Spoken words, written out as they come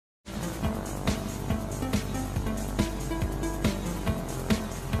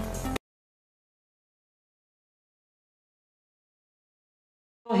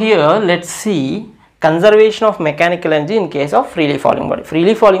Here let's see conservation of mechanical energy in case of freely falling body.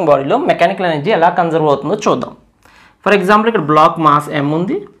 Freely falling body lo mechanical energy ఎలా conserve అవుతుందో చూద్దాం. For example ఇక్కడ black mass m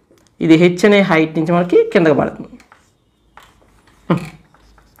ఉంది, ఇది h అనే height నుంచి మనకి కిందకి పడుతుంది.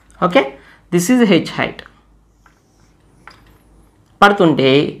 Okay, this is h height. పడుతుంటే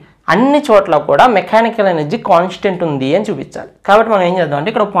అన్ని చోట్ల కూడా మెకానికల్ ఎనర్జీ కాన్స్టెంట్ ఉంది అని చూపించాలి. కాబట్టి మనం ఏం చేద్దాం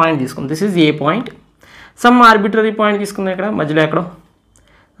అంటే ఇక్కడ పాయింట్ తీసుకుందాం. This is a point, some arbitrary point తీసుకుందాం ఇక్కడ మధ్యలో ఎక్కడో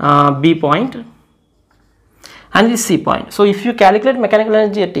B point and this C point. So if you calculate mechanical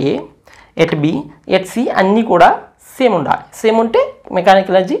energy at A, at B, at C అన్నీ కూడా సేమ్ ఉండాలి. సేమ్ ఉంటే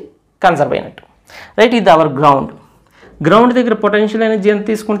మెకానికల్ ఎనర్జీ కన్సర్వ్ అయినట్టు. రైట్, ఇది అవర్ గ్రౌండ్. గ్రౌండ్ దగ్గర పొటెన్షియల్ ఎనర్జీ ఎంత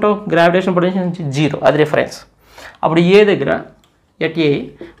తీసుకుంటావు? గ్రావిటేషన్ పొటెన్షియల్ ఎనర్జీ 0, అది రిఫరెన్స్. అప్పుడు ఏ దగ్గర at A,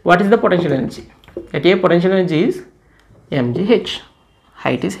 what is the potential energy? At A potential energy is mgh,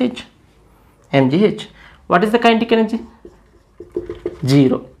 height is h, mgh. What is the kinetic energy?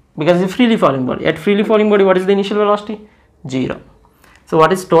 0, because it's a freely falling body. At freely falling body, what is the initial velocity? 0. So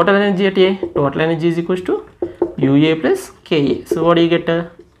what is total energy at A? Total energy is equals to UA plus KA. So what do you get?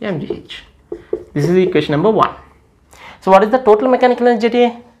 mgh. This is equation number 1. So what is the total mechanical energy at A?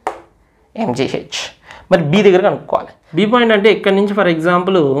 mgh. మరి B దగ్గర కనుక్కోవాలి. B point అంటే ఇక్కడ నుంచి for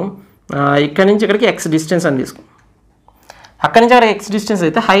example ఇక్కడ నుంచి ఇక్కడికి x distance అని తీసుకో. అక్కడి నుంచి అక్కడికి x డిస్టెన్స్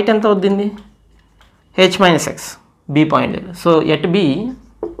అయితే హైట్ ఎంత అవుతుంది? h minus x. B point దగ్గర. So at B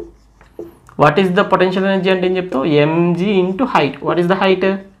what is the potential energy అంటే ఏం చెప్తావు? mg into height. What is the height?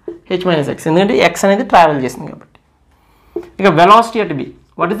 h minus x. ఎందుకంటే x అనేది ట్రావెల్ చేసింది కాబట్టి. ఇక velocity at B.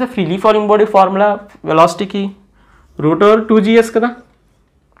 What is the freely falling body formula వెలాసిటీకి? √2gs కదా,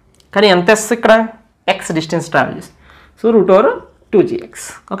 కానీ ఎంత s ఇక్కడ? x డిస్టెన్స్ ట్రావెల్ చేసి, so √2gx.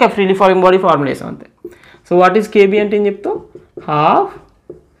 Okay, freely falling body formula వేసాం అంతే. సో వాట్ ఈస్ kb అంటే ఏం చెప్తావు? Half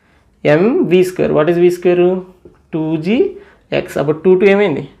mv². What is v²? 2gx. అప్పుడు 2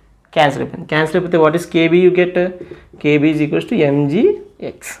 ఏమైంది? క్యాన్సిల్ అయిపోయింది. క్యాన్సిల్ అయిపోతే what is kb? You get kb is equals to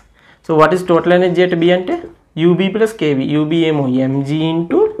mgx. So what is total energy at b అంటే ub ప్లస్ kb. ub ఏమో mg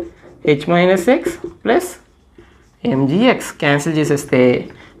into h minus X plus mgx. Cancel చేసేస్తే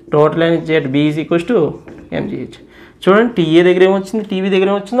total energy at b is equals to mgh. చూడండి, TA దగ్గర ఏమొచ్చింది, TV దగ్గర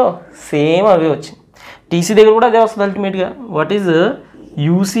ఏమొచ్చిందో same అవే వచ్చింది. TC దగ్గర కూడా అదే వస్తుంది అల్టిమేట్గా. What is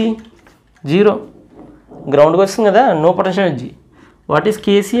UC? 0, గ్రౌండ్కి వస్తుంది కదా, no potential energy. What is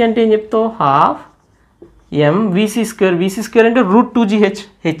KC అంటే ఏం చెప్తావు? Half mvc². vc² అంటే √2gh.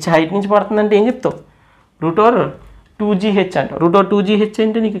 h హైట్ నుంచి పడుతుందంటే ఏం చెప్తావు? √2gh అంటావు. √2gh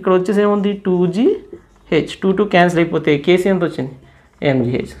అంటే నీకు ఇక్కడ వచ్చేసి ఏముంది? 2gh. 2 క్యాన్సిల్ అయిపోతే కేసీ ఎంత వచ్చింది?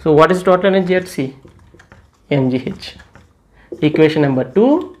 mgh. So what is total energy at C? mgh. Equation number 2.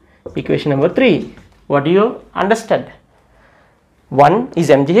 Equation number 3. What you understand? 1 is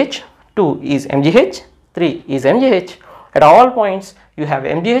mgh, 2 is mgh, 3 is mgh. At all points you have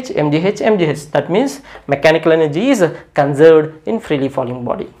mgh, mgh, mgh. That means mechanical energy is conserved in freely falling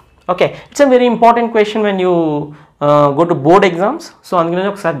body. Okay, it's a very important question when you go to board exams. So అందుకనే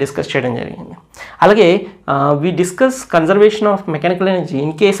ఒకసారి discuss చేయడం జరిగింది. అలాగే we discuss conservation of mechanical energy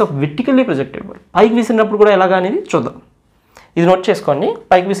in case of vertically projected body. పైకి విసిరినప్పుడు కూడా ఎలాగా అనేది చూద్దాం. ఇది నోట్ చేసుకోండి,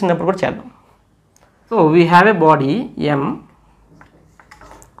 పైకి విసిరినప్పుడు కూడా చేద్దాం. So we have a body m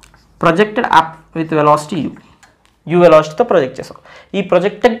projected up with velocity u వెలాసిటీతో project చేసాం. ఈ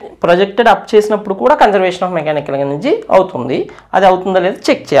ప్రొజెక్టెడ్ అప్ చేసినప్పుడు కూడా కన్జర్వేషన్ ఆఫ్ మెకానికల్ ఎనర్జీ అవుతుంది. అది అవుతుందా లేదా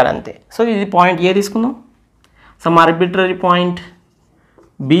చెక్ చేయాలంతే. సో ఇది పాయింట్ ఏ తీసుకుందాం, సమ్ ఆర్బిట్రరీ పాయింట్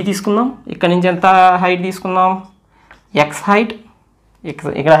బి తీసుకుందాం. ఇక్కడ నుంచి ఎంత హైట్ తీసుకుందాం? X height.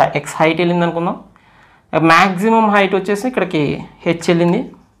 ఇక్కడ ఎక్స్ హైట్ వెళ్ళింది అనుకుందాం. మ్యాక్సిమం హైట్ వచ్చేసి ఇక్కడికి హెచ్ వెళ్ళింది.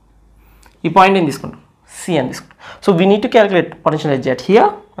 ఈ పాయింట్ ఏం తీసుకుంటాం? సి అని తీసుకుంటాం. So we need to calculate potential energy at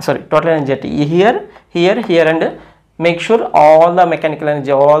here, sorry total energy at here and make sure all the mechanical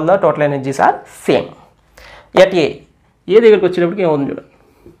energy, all the total energies are same. At A దగ్గరికి వచ్చేటప్పటికి ఏముంది చూడండి.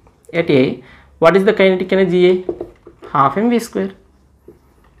 At A, what is the kinetic energy? half mv².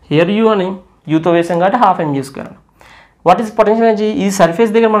 Here u అని యూతో వేసాం కాబట్టి half mg². What is potential energy? ఈ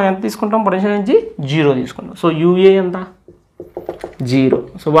surface దగ్గర మనం ఎంత తీసుకుంటాం? పొటెన్షియల్ ఎనర్జీ 0 తీసుకుంటాం. సో యూఏ ఎంత? 0.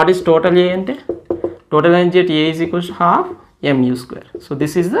 సో వాట్ ఈస్ టోటల్ ఏ అంటే total energy at A is equals to half mu². So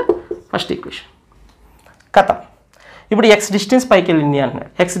this is the first equation. కథ. ఇప్పుడు x డిస్టెన్స్ పైకి వెళ్ళింది అన్నాడు.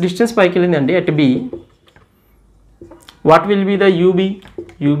 x డిస్టెన్స్ పైకి వెళ్ళింది అంటే at B what will be the ub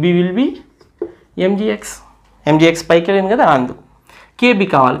will be mgx పైకి వెళ్ళింది కదా, అందుకు. kb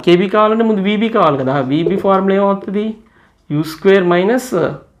కావాలంటే ముందు vb కావాలి కదా. vb ఫార్ములా ఏమవుతుంది? u² minus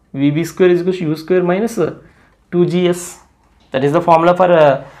vb² u² minus 2gs. That is the formula for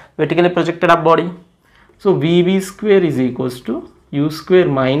vertically projected up body. So vb² is equals to u²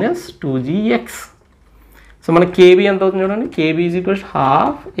 minus 2gx. So మనకి కేబీ ఎంత అవుతుంది చూడండి, KB is equals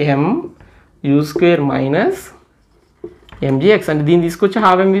half M you square minus MgX. అంటే దీన్ని తీసుకొచ్చి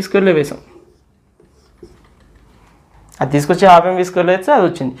half MV స్క్వేర్లో వేసాం, అది తీసుకొచ్చి హాఫ్ ఎంవీ స్క్వేర్లో వేస్తే అది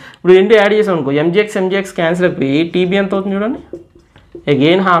వచ్చింది. ఇప్పుడు ఏంటి యాడ్ చేసాం అనుకో, ఎంజీఎక్స్ క్యాన్సిల్ అయిపోయి టీబీ ఎంత అవుతుంది చూడండి,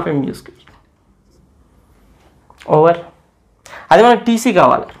 again half MV square over. అది మనకు టీసీ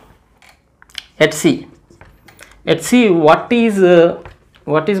కావాలి. at C what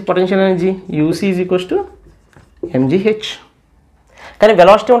is potential energy? UC is equals to mgh. కానీ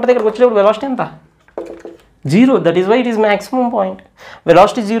వెలాసిటీ ఉంటుంది, ఇక్కడికి వచ్చేటప్పుడు వెలాసిటీ ఎంత? 0. That is why it is maximum point.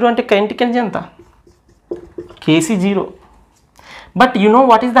 Velocity 0 అంటే కైనెటిక్ ఎనర్జీ ఎంత? kc 0. But you know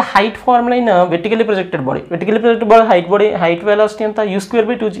what is the height formula in vertically projected body? Vertically projected body height velocity ఎంత? u square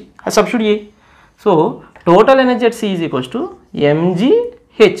by 2g. అది substitute చేయి. So total energy at C is equals to mgh.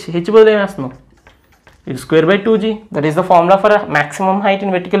 h బదులు ఏం వేస్తున్నాం? u square by 2g. That is the formula for a maximum height in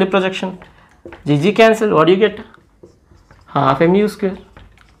vertically projection. gg cancel. What do you get? Half mu square.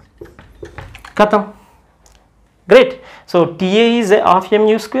 Katam. Great. So TA is half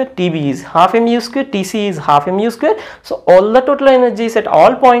mu square, TB is half mu square, TC is half mu square. So all the total energies at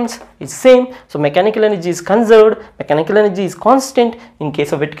all points is same. So mechanical energy is conserved, mechanical energy is constant in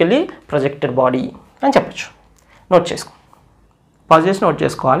case of vertically projected body. అని చెప్పొచ్చు. Note చేసుకో, pause చేసి note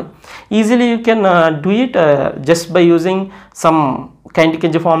చేసుకోవాలి. Easily you can do it just by using some kinetic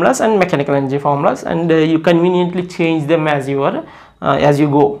energy formulas and mechanical energy formulas, and you conveniently change them as you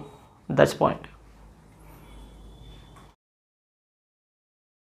go. That's point.